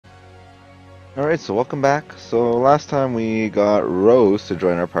Alright, so welcome back. So last time we got Rose to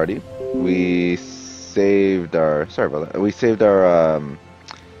join our party. We saved our, sorry about that, we saved our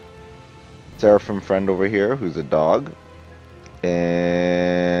Seraphim friend over here, who's a dog.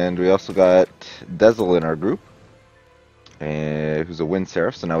 And we also got Dezel in our group, who's a wind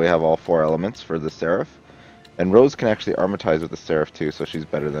seraph, so now we have all four elements for the seraph. And Rose can actually armatize with the seraph too, so she's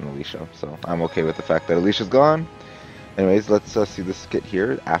better than Alicia. So I'm okay with the fact that Alicia's gone. Anyways, let's see the skit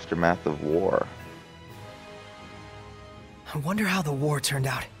here, Aftermath of War. I wonder how the war turned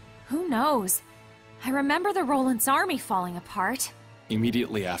out. Who knows? I remember the Roland's army falling apart.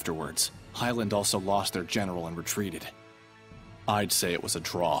 Immediately afterwards, Highland also lost their general and retreated. I'd say it was a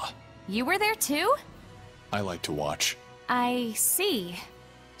draw. You were there too? I like to watch. I see.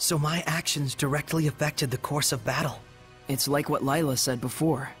 So my actions directly affected the course of battle. It's like what Lila said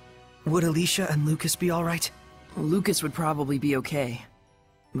before. Would Alicia and Lucas be alright? Lucas would probably be okay.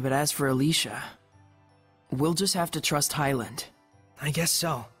 But as for Alicia, we'll just have to trust Highland. I guess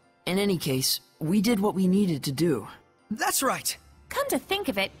so. In any case, we did what we needed to do. That's right! Come to think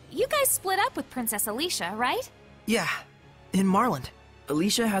of it, you guys split up with Princess Alicia, right? Yeah, in Marland.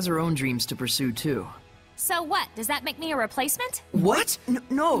 Alicia has her own dreams to pursue too. So what, does that make me a replacement? What?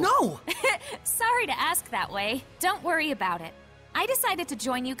 No! No! Sorry to ask that way. Don't worry about it. I decided to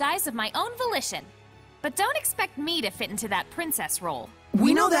join you guys of my own volition. But don't expect me to fit into that princess role.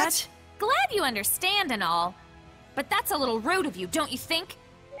 We know that! Glad you understand and all. But that's a little rude of you, don't you think?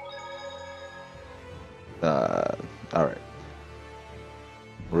 Alright.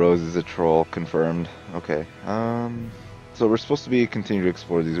 Rose is a troll, confirmed. Okay. So we're supposed to be continue to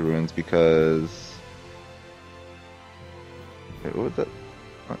explore these ruins because... Wait, what was that?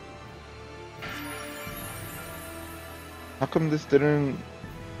 What? How come this didn't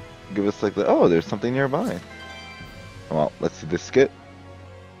give us like the... Oh, there's something nearby. Well, let's see this skit.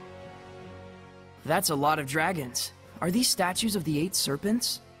 That's a lot of dragons. Are these statues of the 8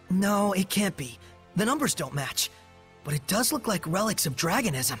 serpents? No, it can't be. The numbers don't match. But it does look like relics of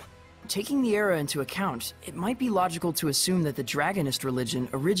dragonism. Taking the era into account, it might be logical to assume that the Dragonist religion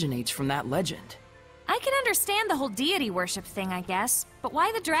originates from that legend. I can understand the whole deity worship thing, I guess. But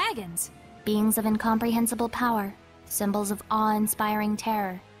why the dragons? Beings of incomprehensible power, symbols of awe-inspiring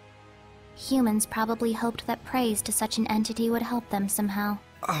terror. Humans probably hoped that praise to such an entity would help them somehow.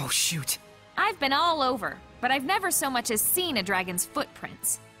 Oh, shoot. I've been all over, but I've never so much as seen a dragon's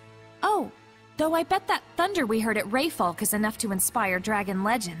footprints. Oh, though I bet that thunder we heard at Rayfalk is enough to inspire dragon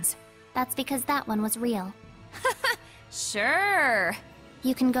legends. That's because that one was real. Sure.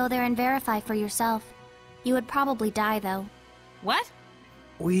 You can go there and verify for yourself. You would probably die, though. What?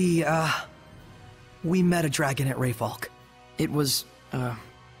 We met a dragon at Rayfalk. It was,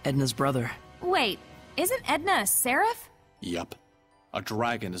 Edna's brother. Wait, isn't Edna a seraph? Yup. A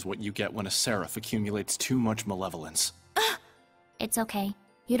dragon is what you get when a seraph accumulates too much malevolence. It's okay.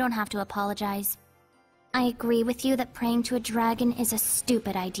 You don't have to apologize. I agree with you that praying to a dragon is a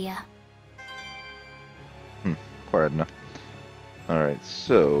stupid idea. Poor Edna. Alright,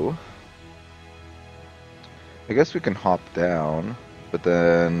 so... I guess we can hop down, but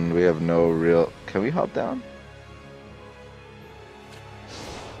then we have no real... Can we hop down?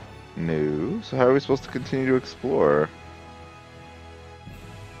 No. So how are we supposed to continue to explore?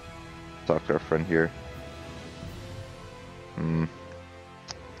 Talk to our friend here.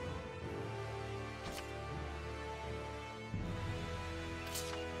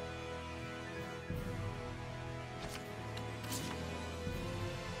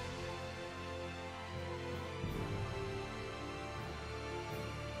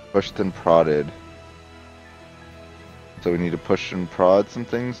 Pushed and prodded. So we need to push and prod some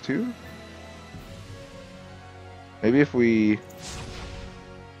things too? Maybe if we...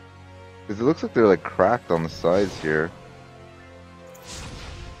 Because it looks like they're like cracked on the sides here.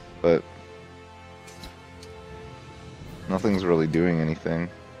 But... nothing's really doing anything.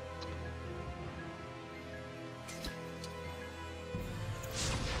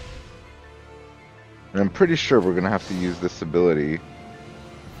 And I'm pretty sure we're gonna have to use this ability.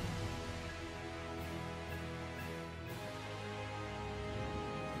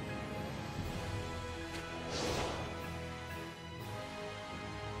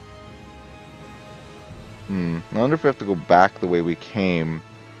 I wonder if we have to go back the way we came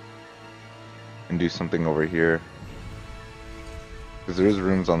and do something over here. Because there is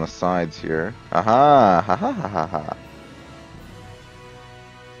rooms on the sides here. Aha! Ha ha ha ha ha!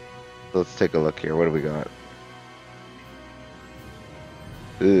 Let's take a look here. What do we got?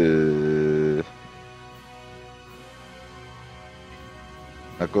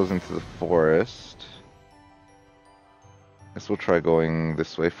 That goes into the forest. Guess we'll try going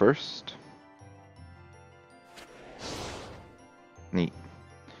this way first. Neat.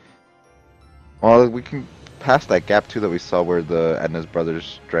 Well, we can pass that gap too that we saw where the Edna's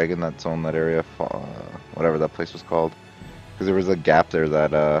brothers dragon that's on that area, whatever that place was called. Because there was a gap there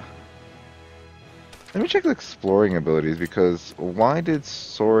that, Let me check the exploring abilities, because why did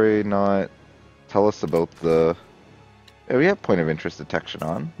Sori not tell us about the... Yeah, we have point of interest detection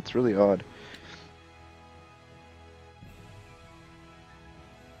on. It's really odd.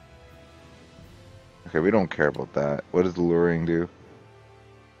 Okay, we don't care about that. What does luring do?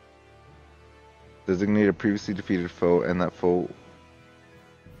 Designate a previously defeated foe, and that foe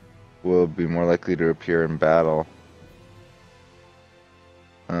will be more likely to appear in battle.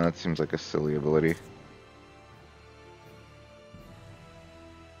 That seems like a silly ability.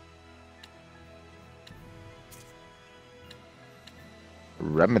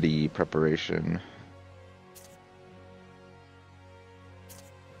 Remedy preparation.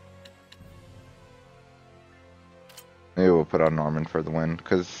 Maybe we'll put on Norman for the win,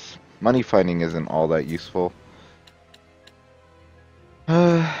 because money finding isn't all that useful.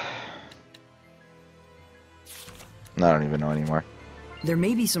 I don't even know anymore. There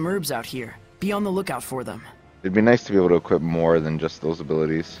may be some herbs out here. Be on the lookout for them. It'd be nice to be able to equip more than just those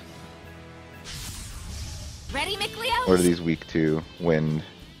abilities. Ready, McLeod? What are these weak to? Wind.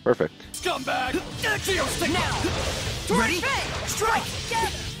 Perfect. Scumbag! Geostick Now! Ready? Strike!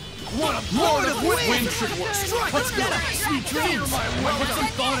 What a blow of wind! Wind should work. Strike! Let's get him! Sweet dreams! Put some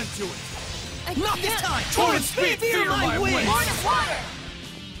thought into it. Not this time! Torrent speed! Fear my wind! Water!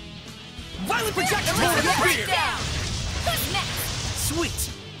 Violent projection! Breakdown! Who's next?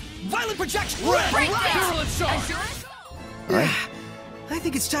 Sweet! Violent projection! Red! Breakdown! Virulent charge! Alright. I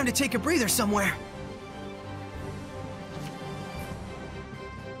think it's time to take a breather somewhere.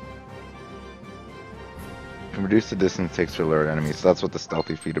 Can reduce the distance it takes to alert enemies. So that's what the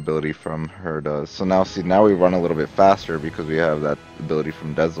stealthy feet ability from her does. So now, see, now we run a little bit faster because we have that ability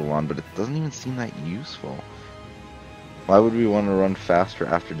from Dezelon, but it doesn't even seem that useful. Why would we want to run faster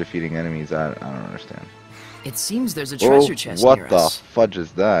after defeating enemies? I don't understand. It seems there's a treasure chest what near the us. fudge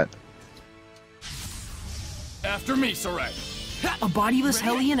is that? After me, Sarai. A bodiless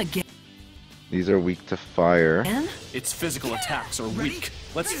Hellion again? These are weak to fire. Its physical attacks are weak.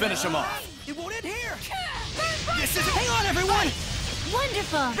 Let's finish him off. It won't end here! This is... Hang on, everyone!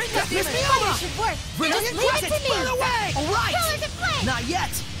 Wonderful! Miss This Fiona! should work! Bring Just it, leave grab it it! to me! Burn away! All right! Pillars of flame! Not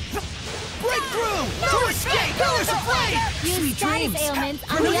yet! Breakthrough! No, To escape! Pillars of flame! Use Sweet status dreams! ailments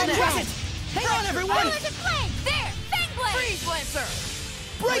on Bring the it, grab it! undead! Hang on, everyone! Pillars of flame! There! Fang blade! Freeze, Lancer!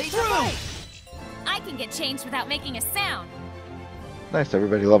 Breakthrough! I can get changed without making a sound. Nice,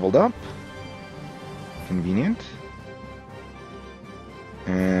 everybody leveled up. Convenient.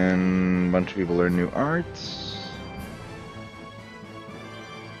 And a bunch of people learn new arts.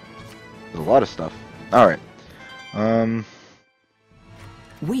 There's a lot of stuff. Alright.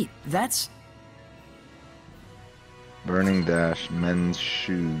 Wait, that's... Burning Dash, men's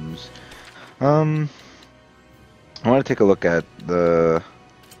shoes. I want to take a look at the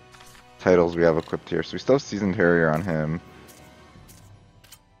titles we have equipped here. So we still have Seasoned Harrier on him.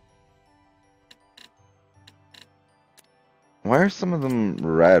 Why are some of them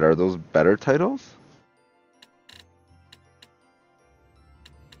red? Are those better titles?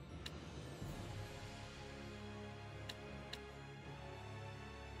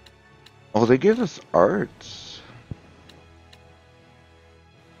 Oh, they give us arts.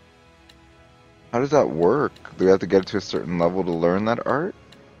 How does that work? Do we have to get to a certain level to learn that art?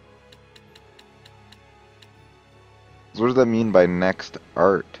 So what does that mean by next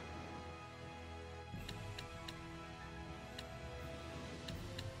art?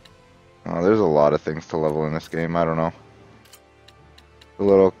 Oh, there's a lot of things to level in this game. I don't know. A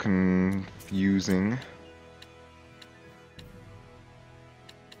little confusing.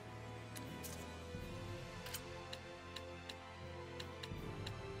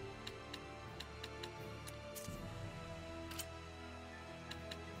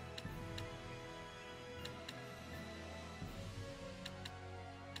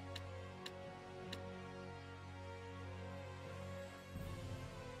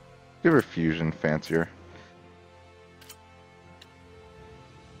 Give her fusion fancier.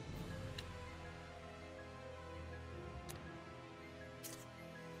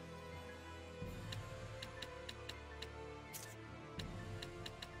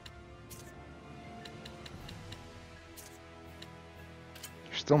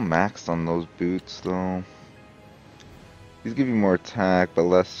 You're still maxed on those boots though. These give you more attack but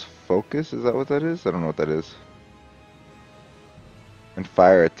less focus, is that what that is? I don't know what that is. And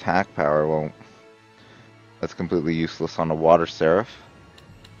fire attack power, well, that's completely useless on a water seraph.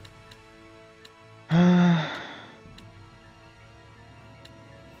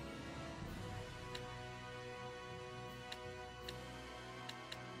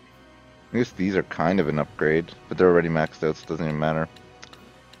 guess these are kind of an upgrade, but they're already maxed out, so it doesn't even matter.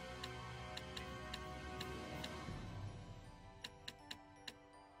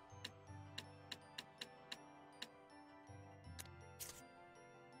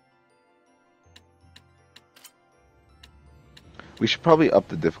 We should probably up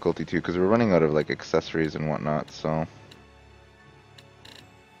the difficulty too, because we're running out of like accessories and whatnot, so.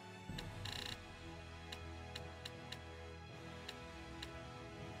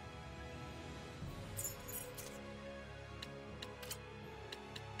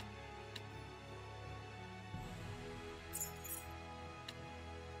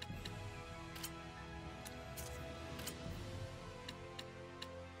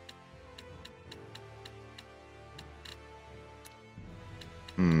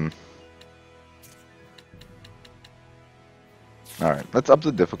 Alright, let's up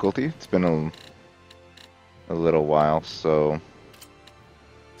the difficulty. It's been a little while, so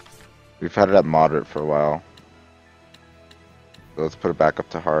we've had it at moderate for a while. So let's put it back up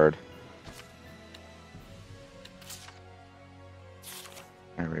to hard.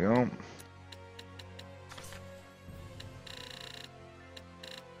 There we go.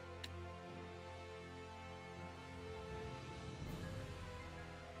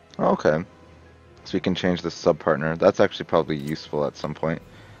 Okay. So we can change the sub-partner. That's actually probably useful at some point.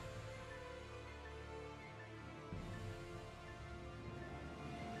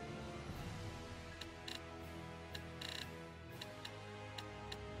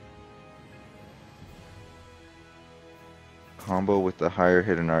 Combo with the higher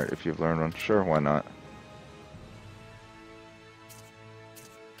hidden art if you've learned one. Sure, why not?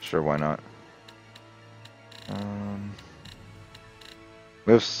 Sure, why not?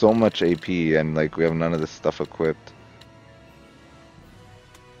 We have so much AP and like we have none of this stuff equipped.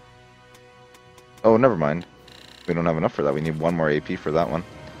 Oh, never mind. We don't have enough for that. We need one more AP for that one.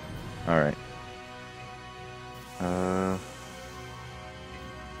 Alright.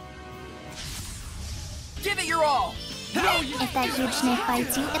 Give it your all! If that huge snake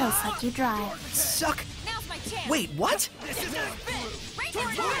bites you, it'll suck you dry. Suck? Now's my chance. Wait, what? Right there,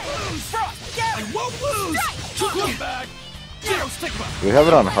 I won't lose! We have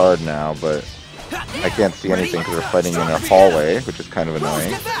it on hard now, but I can't see anything because we're fighting in a hallway, which is kind of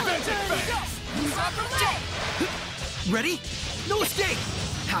annoying. Ready? No escape!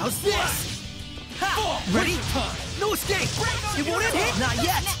 How's this? Ready? No escape! It won't hit! Not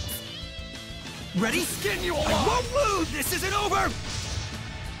yet! Ready? I won't lose! This isn't over!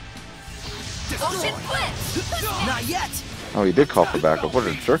 Ocean flip! Not yet! Oh, he did call for backup. What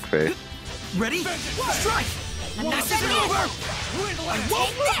a jerk face. Ready? Strike! This isn't over! I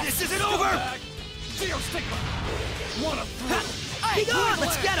won't lose! This isn't over! Hang on!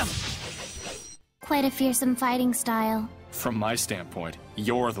 Let's get him! Quite a fearsome fighting style. From my standpoint,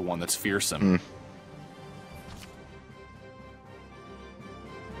 you're the one that's fearsome.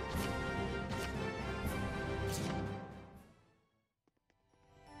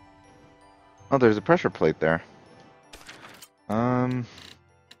 Oh, there's a pressure plate there.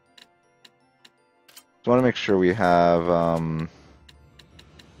 Just want to make sure we have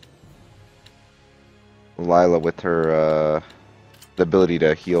Lila with her the ability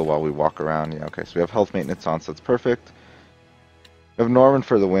to heal while we walk around. Yeah, okay, so we have health maintenance on, so that's perfect. We have Norman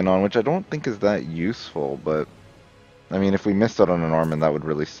for the win on, which I don't think is that useful, but I mean, if we missed out on a Norman, that would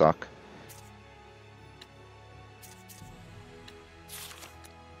really suck.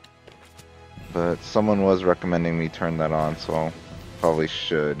 But someone was recommending me turn that on, so probably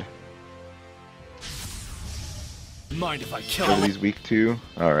should. Mind if I kill Are these weak too?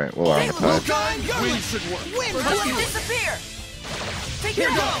 Alright, we'll armatize. Wind should work. Wind, Let's blow! disappear! Take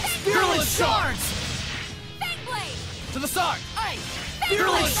it out! Virulent shards! Fang blade! To the side! Aye!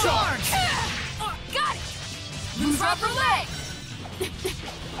 Virulent shards! Got it! Move upper leg!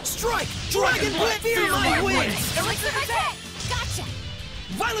 Strike! Dragon Blade! Fearlight Wind! Elixir attack! Gotcha!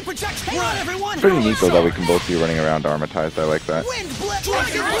 Violent projection! Hang on, everyone! Pretty neat though that we can both be running around armatized. I like that. Wind Blade!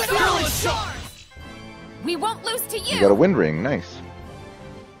 Dragon Blade! Virulent Shards! We won't lose to you! You got a wind ring, nice.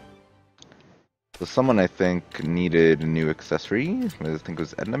 So someone I think needed a new accessory. I think it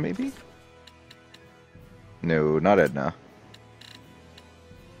was Edna maybe? No, not Edna.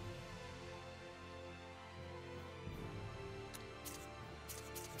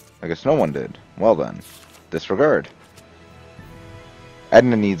 I guess no one did. Well then, disregard.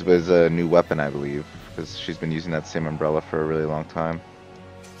 Edna needs was a new weapon, I believe, because she's been using that same umbrella for a really long time.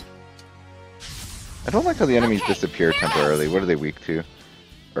 I don't like how the enemies disappear temporarily. What are they weak to?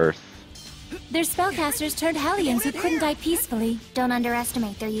 Earth. They're spellcasters turned Hellions who couldn't die peacefully. Don't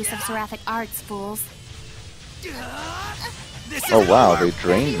underestimate their use of seraphic arts, fools. This is Oh wow, over. they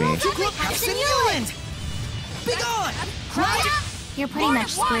drained me. Too close. Have simulant. Be gone. Right. You're pretty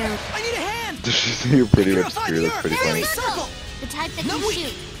much screwed. I need a hand. You're pretty much Purify screwed. the That's pretty earth. funny. Circle. The type that No, can we-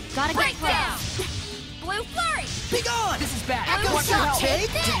 shoot. Gotta get close. Blue flurry! Be gone. This is bad. Echo Watch shot. out.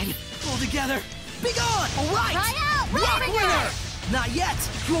 Take. Dang. Pull together. Be gone. All right. Try out. Rock Ringer. ringer. Not yet.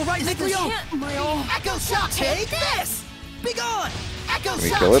 You all right, Nickleo? Echo shot. Take this. Be gone. Echo Can we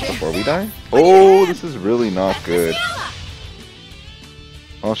shot. kill it take- before we die? I need a Oh, hand. this is really not good. Yella!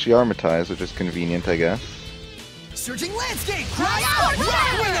 Well, she armatized, which is convenient, I guess. Surging landscape. Cry out. out.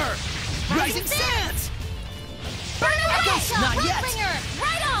 Rock ringer. Rising sands. Echo shot. Not yet.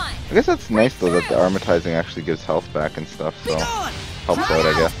 Right on! I guess that's nice though that the armatizing actually gives health back and stuff, Be so gone. helps Cry out,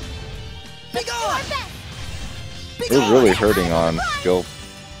 I guess. Be gone. Be We're gone. really hurting on skill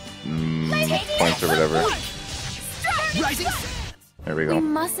points or whatever. Rising sands. There we We go.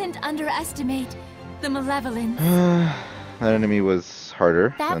 mustn't underestimate the malevolence. That enemy was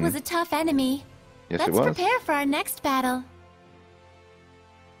harder. That than- was a tough enemy. yes, Let's it was. prepare for our next battle.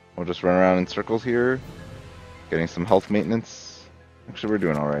 We'll just run around in circles here, getting some health maintenance. Actually, we're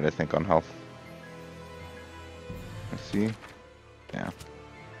doing all right, I think, on health. Let's see. Yeah.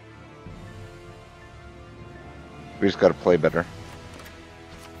 We just gotta play better.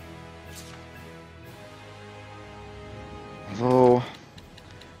 Although,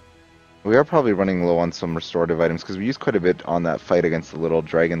 we are probably running low on some restorative items because we used quite a bit on that fight against the little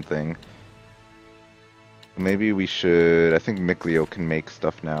dragon thing. Maybe we should... I think Nickleo can make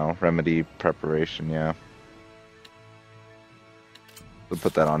stuff now. Remedy preparation, yeah. We'll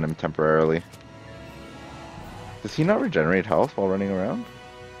put that on him temporarily. Does he not regenerate health while running around?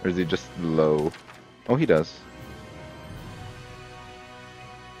 Or is he just low? Oh, he does.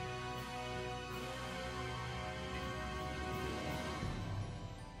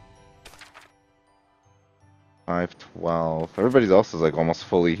 Five, 12. Everybody else is like almost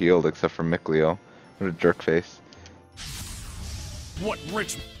fully healed except for Nickleo. What a jerk face. What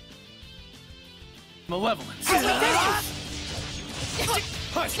rich malevolence!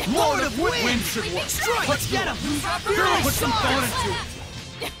 Lord of Wind. Wind should work. Strike. Let's get him. Put some thought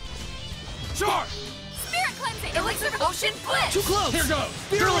into it. Charge! Spirit cleansing! Elixir of Ocean Blitz! Too close. Here goes.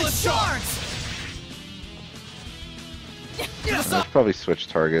 Virulent shards. Let's probably switch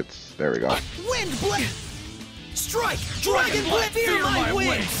targets. There we go. Wind blade. Strike. Dragon blade. Fear my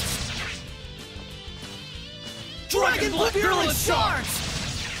winds. Dragon blade. Virulent shards.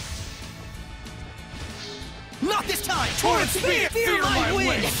 Not this time. Torrent spear. Fear my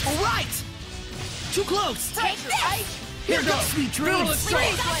winds. All right. Too close. Take this! Here goes. Sweet dreams.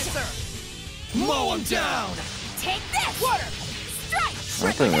 Mow him down. Take this! Water! Strike!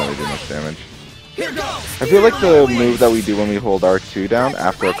 That doesn't really do much damage. Here goes. I feel like the move that we do when we hold R2 down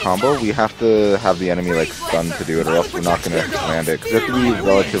after a combo, we have to have the enemy like stunned to do it, or else we're not gonna land it. Because we have to be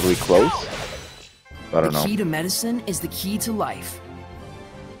relatively close. I don't The know. key to medicine is the key to life.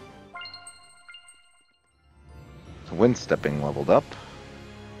 Wind stepping leveled up.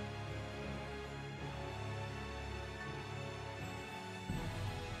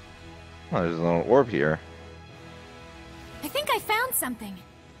 Oh, there's a little orb here. I think I found something.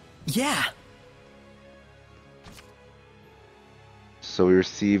 Yeah. So we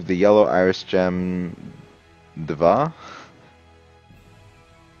received the yellow iris gem Deva.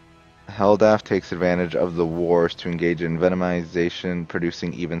 Heldath takes advantage of the wars to engage in venomization,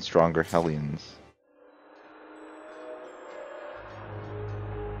 producing even stronger Hellions.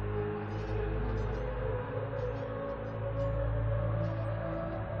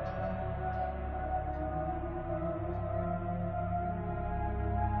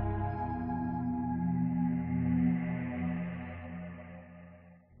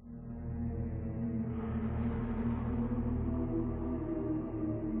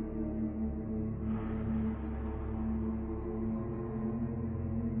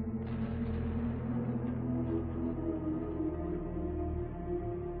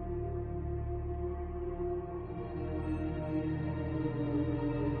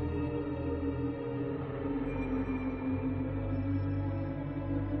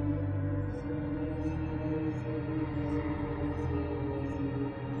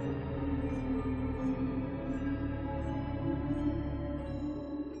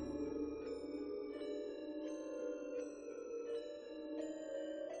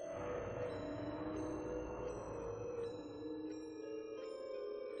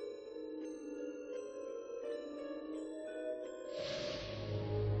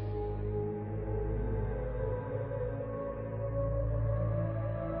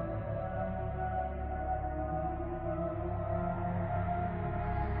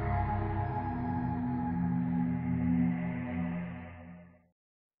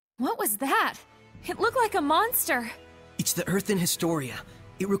 What was that? It looked like a monster. It's the Earth in Historia.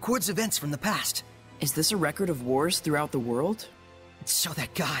 It records events from the past. Is this a record of wars throughout the world? So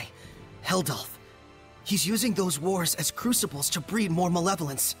that guy, Heldolf, he's using those wars as crucibles to breed more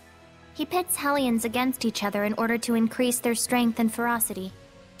malevolence. He pits Hellions against each other in order to increase their strength and ferocity.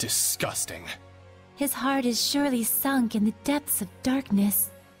 Disgusting. His heart is surely sunk in the depths of darkness.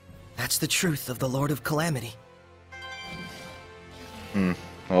 That's the truth of the Lord of Calamity.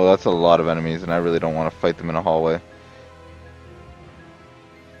 Well, that's a lot of enemies, and I really don't want to fight them in a hallway.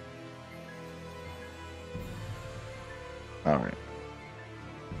 Alright.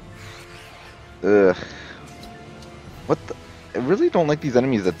 Ugh. What the? I really don't like these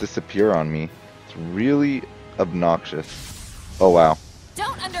enemies that disappear on me. It's really obnoxious. Oh wow.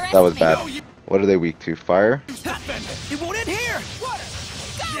 Don't underestimate. That was bad. What are they weak to? Fire? It won't end here!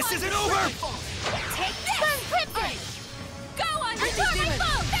 This isn't over! Take this! Go on, returning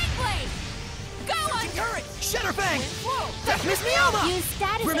foe! Beyblade! Go on! Courage! Shadowfang! Death Miss Meowma! Use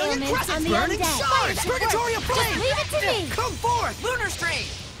status Vermilion elements on Crescent! the Burning undead. Shards! Purgatory of Flame! Leave it to me! Come forth! Lunar Strain!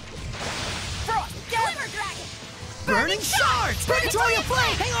 Glimmer Dragon! Burning Shards! Purgatory of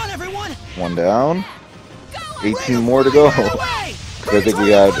Flame! Hang on, everyone! One down. Go on! 18 more to go. Burn away! I think we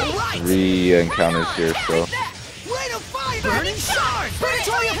had 3 encounters here, so. Rain of Fire! Burning Shards!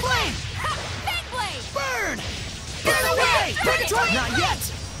 Purgatory of Flame! Beyblade! Burn! Burn away! Purgatory! Not yet!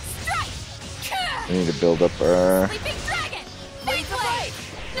 Strike! We need to build up our... Sleeping Dragon! Beyblade!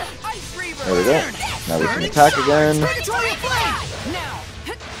 Ice Reaver! There we go. Now we can attack again. Purgatory of Flame! Now!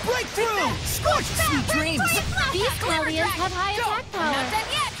 Breakthrough! Scorch! Sweet dreams! These Hellions have high attack Not power. done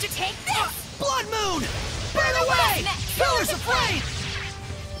yet! To take this! Blood Moon! Burn away! Pillars of Flame!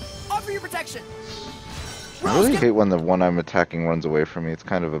 Offer your protection! I really hate when the one I'm attacking runs away from me. It's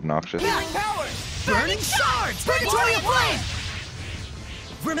kind of obnoxious. Yeah. Power! Burning Shards! Purgatory of Flame!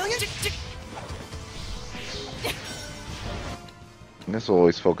 Vermilion? I guess we'll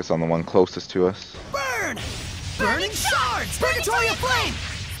always focus on the one closest to us. Burn! Burning Shards! Purgatory of Flame!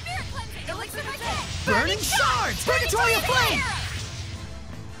 Spirit cleansing! Elixir of Death! Burning Shards! Purgatory of Flame!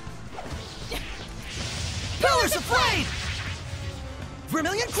 Pillars of Flame!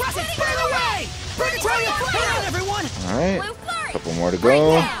 Vermilion Crescent! Burn away! Purgatory of Flame! Hang on, everyone! Alright. Blue Flurry! Couple more to go.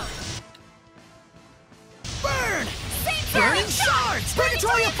 Breakdown! Burn! Same Burning turret! Shards!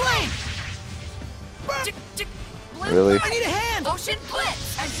 Purgatory of Flame! Burn! Blue Really? I need a hand! Ocean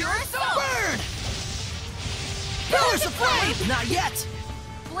Blitz! Azure Assault! Burn! Pillars of Flame! Not yet!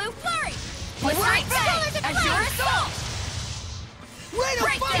 Blue Flurry! Blistering Fang! Azure Assault! Rain of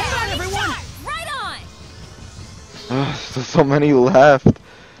Breakdown! Fire! Hang on, everyone! Right on! Still so many left.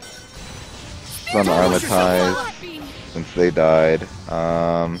 Some Don't lose yourself, Armatized since they died.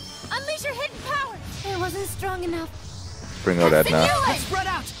 Unleash your hidden power! It wasn't strong enough. Bring out Edna. Let's spread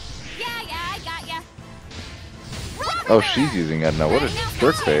out! Yeah, I got ya. Oh, she's using Edna. What a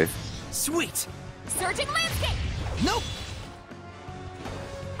jerk face. Sweet! Surging Landscape! Nope!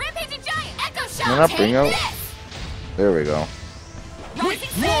 Rampaging Giant! Echo Shot! Why not Take bring out- this! There we go.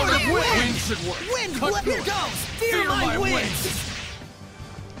 Rising Lord of Fire! Wind! should work. Wind! Here goes! Fear my winds!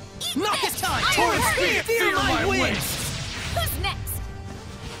 Not this time! Torrent Spear! Fear my winds! Who's next?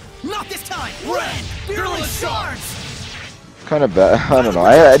 Not this time! Ren! Virulent Shards! Kind of bad. I don't know.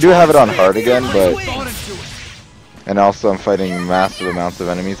 I do have it on hard again, but... Thought into it. And also I'm fighting massive amounts of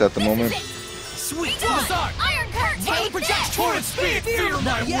enemies at the moment. Sweet! Done! Iron Curtain! Violent Take projects this! Torrent Spear! Fear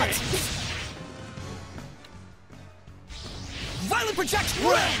my winds! Violent projects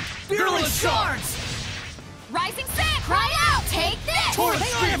Ren! Virulent Shards! Rising Sand! Cry out! Take this! Torrent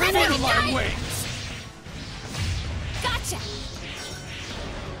Spear! Fear Rampaging my Giant! winds! Gotcha!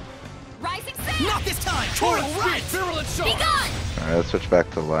 Rising Sand! Not this time! Torrent Spear! Virulent Be Shards! gone! Alright, let's switch back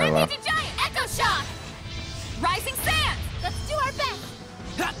to Lila. Rampaging Giant! Echo Shock! Rising Sand! Let's do our best!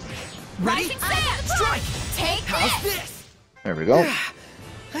 Ha! Ready? Rising Sand! Strike! Take How's this! this? There we go.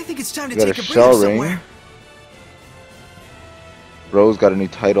 I think it's time to We got take a a shell breather ring. somewhere. Rose got a new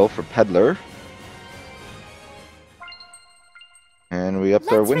title for Peddler. And we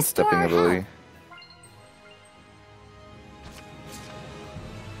upped our Let's wind restore stepping our ability.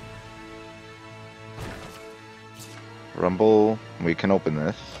 Rumble. We can open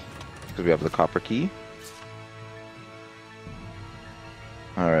this because we have the copper key.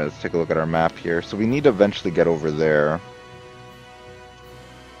 Alright, let's take a look at our map here. So we need to eventually get over there.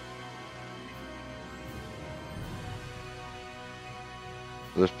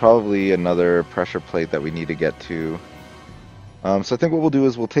 There's probably another pressure plate that we need to get to. So I think what we'll do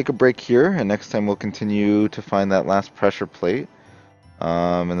is we'll take a break here, and next time we'll continue to find that last pressure plate.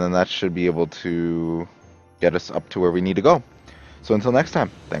 And then that should be able to get us up to where we need to go. So until next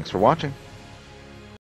time, thanks for watching.